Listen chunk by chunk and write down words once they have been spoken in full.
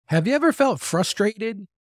Have you ever felt frustrated,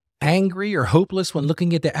 angry, or hopeless when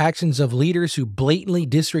looking at the actions of leaders who blatantly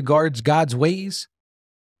disregards God's ways?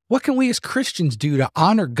 What can we as Christians do to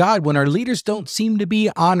honor God when our leaders don't seem to be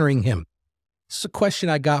honoring Him? This is a question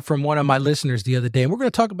I got from one of my listeners the other day, and we're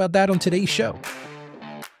going to talk about that on today's show.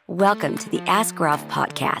 Welcome to the Ask Ralph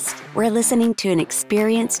podcast. We're listening to an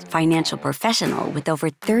experienced financial professional with over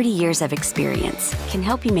 30 years of experience can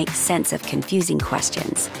help you make sense of confusing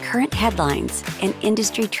questions, current headlines, and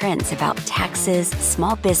industry trends about taxes,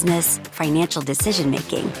 small business, financial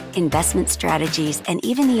decision-making, investment strategies, and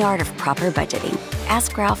even the art of proper budgeting.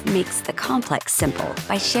 Ask Ralph makes the complex simple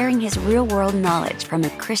by sharing his real-world knowledge from a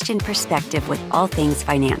Christian perspective with all things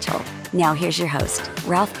financial. Now here's your host,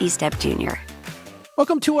 Ralph Estep Jr.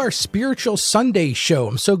 Welcome to our Spiritual Sunday show.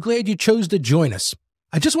 I'm so glad you chose to join us.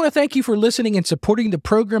 I just want to thank you for listening and supporting the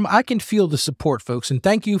program. I can feel the support, folks, and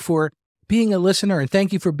thank you for being a listener and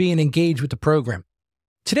thank you for being engaged with the program.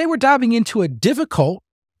 Today, we're diving into a difficult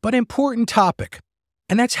but important topic,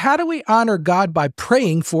 and that's how do we honor God by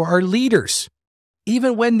praying for our leaders,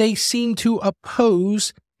 even when they seem to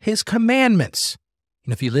oppose His commandments.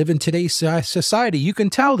 And if you live in today's society, you can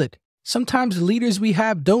tell that sometimes the leaders we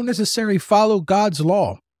have don't necessarily follow God's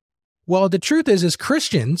law. Well, the truth is, as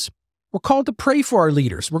Christians, we're called to pray for our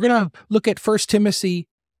leaders. We're going to look at 1 Timothy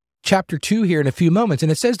chapter 2 here in a few moments,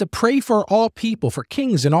 and it says to pray for all people, for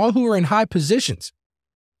kings and all who are in high positions.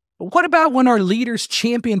 But what about when our leaders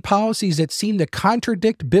champion policies that seem to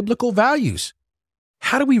contradict biblical values?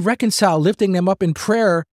 How do we reconcile lifting them up in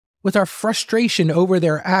prayer with our frustration over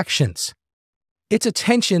their actions? It's a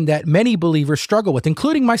tension that many believers struggle with,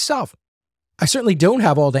 including myself. I certainly don't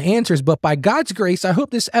have all the answers, but by God's grace, I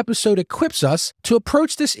hope this episode equips us to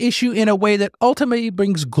approach this issue in a way that ultimately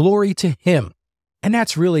brings glory to Him. And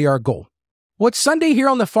that's really our goal. Well, it's Sunday here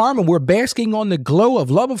on the farm, and we're basking on the glow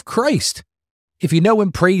of love of Christ. If you know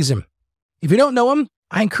Him, praise Him. If you don't know Him,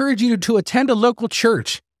 I encourage you to attend a local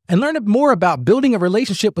church and learn more about building a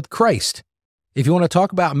relationship with Christ. If you want to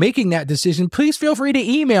talk about making that decision, please feel free to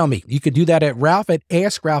email me. You could do that at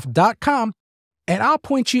ralph@askralph.com, and I'll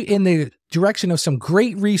point you in the direction of some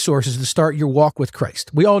great resources to start your walk with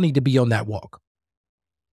Christ. We all need to be on that walk.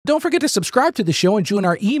 Don't forget to subscribe to the show and join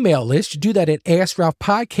our email list. You do that at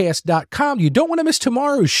askralphpodcast.com. You don't want to miss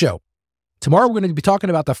tomorrow's show. Tomorrow, we're going to be talking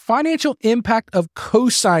about the financial impact of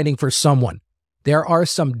co-signing for someone. There are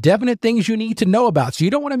some definite things you need to know about, so you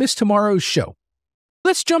don't want to miss tomorrow's show.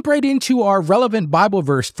 Let's jump right into our relevant Bible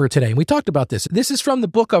verse for today. We talked about this. This is from the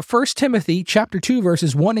book of 1 Timothy chapter 2,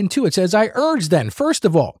 verses 1 and 2. It says, I urge then, first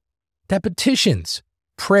of all, that petitions,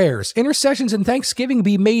 prayers, intercessions, and thanksgiving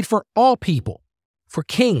be made for all people, for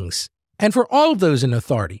kings, and for all of those in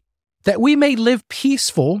authority, that we may live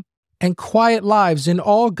peaceful and quiet lives in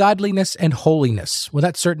all godliness and holiness. Well,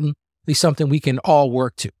 that's certainly something we can all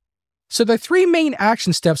work to. So the three main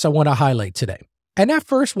action steps I want to highlight today. And that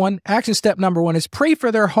first one, action step number one, is pray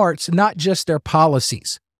for their hearts, not just their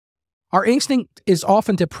policies. Our instinct is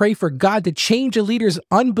often to pray for God to change a leader's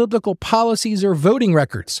unbiblical policies or voting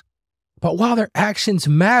records. But while their actions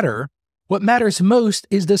matter, what matters most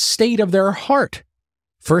is the state of their heart.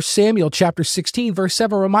 1 Samuel chapter 16, verse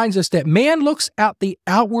 7 reminds us that man looks at the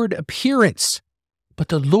outward appearance, but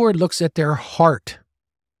the Lord looks at their heart.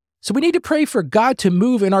 So we need to pray for God to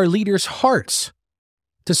move in our leaders' hearts,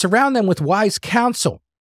 to surround them with wise counsel,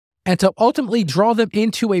 and to ultimately draw them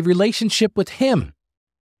into a relationship with Him.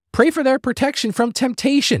 Pray for their protection from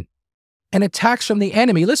temptation and attacks from the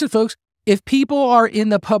enemy. Listen, folks, if people are in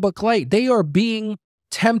the public light, they are being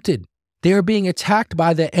tempted. They are being attacked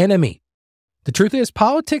by the enemy. The truth is,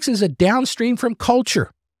 politics is a downstream from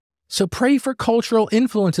culture. So pray for cultural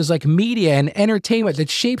influences like media and entertainment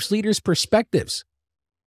that shapes leaders' perspectives.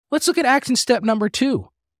 Let's look at action step number 2.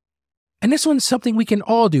 And this one's something we can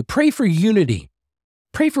all do. Pray for unity,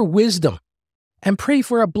 pray for wisdom, and pray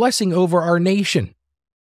for a blessing over our nation.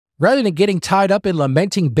 Rather than getting tied up in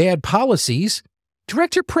lamenting bad policies,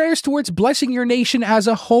 direct your prayers towards blessing your nation as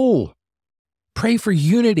a whole. Pray for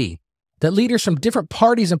unity, that leaders from different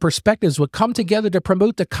parties and perspectives would come together to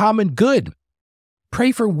promote the common good.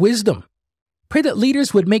 Pray for wisdom. Pray that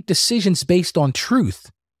leaders would make decisions based on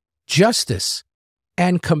truth, justice,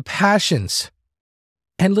 and compassions.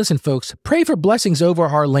 And listen, folks, pray for blessings over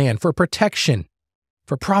our land, for protection,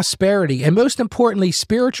 for prosperity, and most importantly,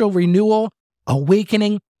 spiritual renewal,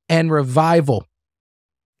 awakening, and revival.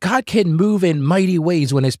 God can move in mighty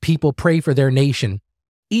ways when His people pray for their nation,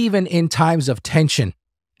 even in times of tension.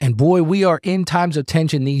 And boy, we are in times of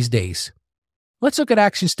tension these days. Let's look at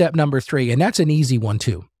action step number 3, and that's an easy one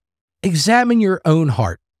too. Examine your own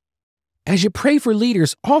heart. As you pray for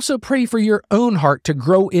leaders, also pray for your own heart to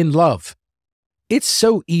grow in love. It's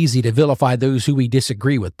so easy to vilify those who we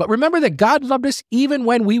disagree with, but remember that God loved us even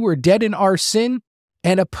when we were dead in our sin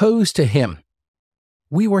and opposed to Him.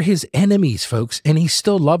 We were His enemies, folks, and He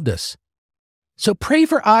still loved us. So pray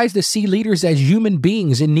for eyes to see leaders as human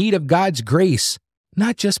beings in need of God's grace,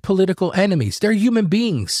 not just political enemies. They're human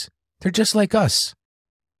beings. They're just like us.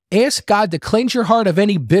 Ask God to cleanse your heart of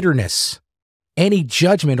any bitterness, any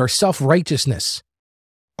judgment or self-righteousness.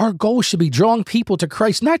 Our goal should be drawing people to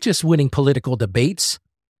Christ, not just winning political debates.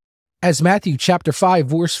 As Matthew chapter 5,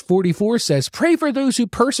 verse 44 says, pray for those who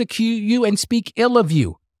persecute you and speak ill of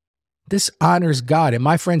you. This honors God. And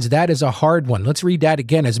my friends, that is a hard one. Let's read that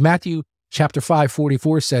again. As Matthew chapter 5,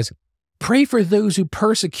 44 says, pray for those who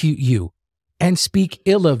persecute you and speak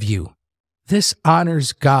ill of you. This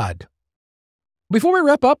honors God. Before we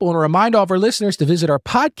wrap up, I want to remind all of our listeners to visit our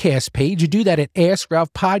podcast page. You do that at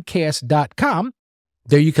AskRalphPodcast.com.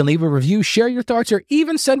 There you can leave a review, share your thoughts, or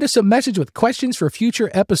even send us a message with questions for future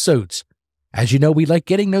episodes. As you know, we like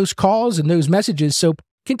getting those calls and those messages, so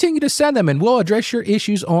continue to send them and we'll address your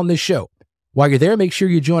issues on the show. While you're there, make sure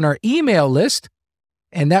you join our email list,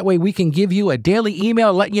 and that way we can give you a daily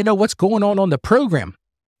email letting you know what's going on the program.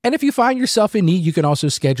 And if you find yourself in need, you can also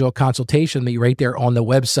schedule a consultation with me right there on the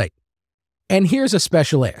website. And here's a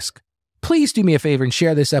special ask. Please do me a favor and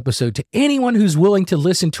share this episode to anyone who's willing to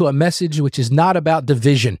listen to a message which is not about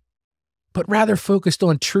division, but rather focused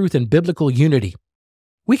on truth and biblical unity.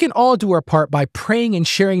 We can all do our part by praying and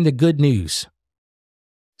sharing the good news.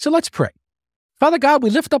 So let's pray. Father God,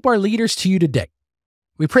 we lift up our leaders to you today.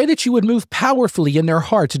 We pray that you would move powerfully in their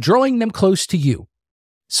hearts, drawing them close to you.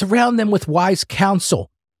 Surround them with wise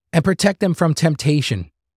counsel and protect them from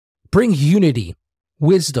temptation. Bring unity,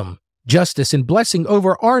 wisdom, justice, and blessing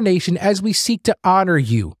over our nation as we seek to honor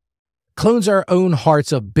you. Cleanse our own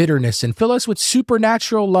hearts of bitterness and fill us with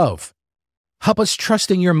supernatural love. Help us trust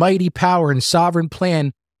in your mighty power and sovereign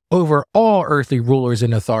plan over all earthly rulers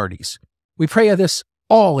and authorities. We pray of this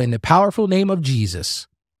all in the powerful name of Jesus.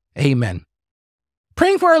 Amen.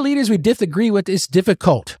 Praying for our leaders we disagree with is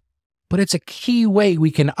difficult, but it's a key way we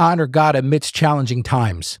can honor God amidst challenging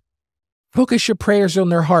times. Focus your prayers on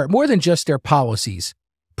their heart more than just their policies.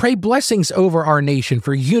 Pray blessings over our nation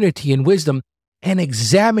for unity and wisdom, and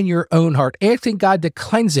examine your own heart, asking God to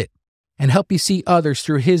cleanse it and help you see others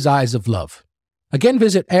through His eyes of love. Again,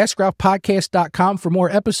 visit AskRalphPodcast.com for more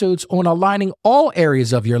episodes on aligning all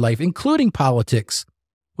areas of your life, including politics,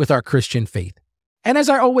 with our Christian faith. And as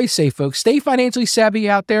I always say, folks, stay financially savvy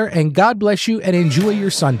out there, and God bless you and enjoy your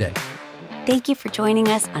Sunday. Thank you for joining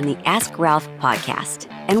us on the Ask Ralph podcast.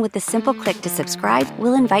 And with a simple click to subscribe,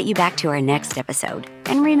 we'll invite you back to our next episode.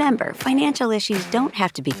 And remember, financial issues don't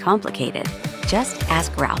have to be complicated. Just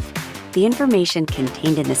ask Ralph. The information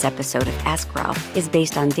contained in this episode of Ask Ralph is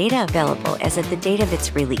based on data available as of the date of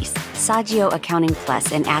its release. Saggio Accounting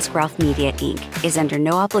Plus and Ask Ralph Media, Inc. is under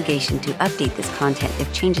no obligation to update this content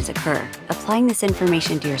if changes occur. Applying this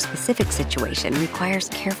information to your specific situation requires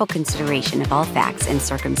careful consideration of all facts and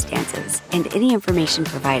circumstances, and any information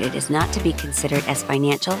provided is not to be considered as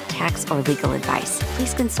financial, tax, or legal advice.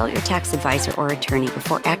 Please consult your tax advisor or attorney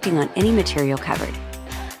before acting on any material covered.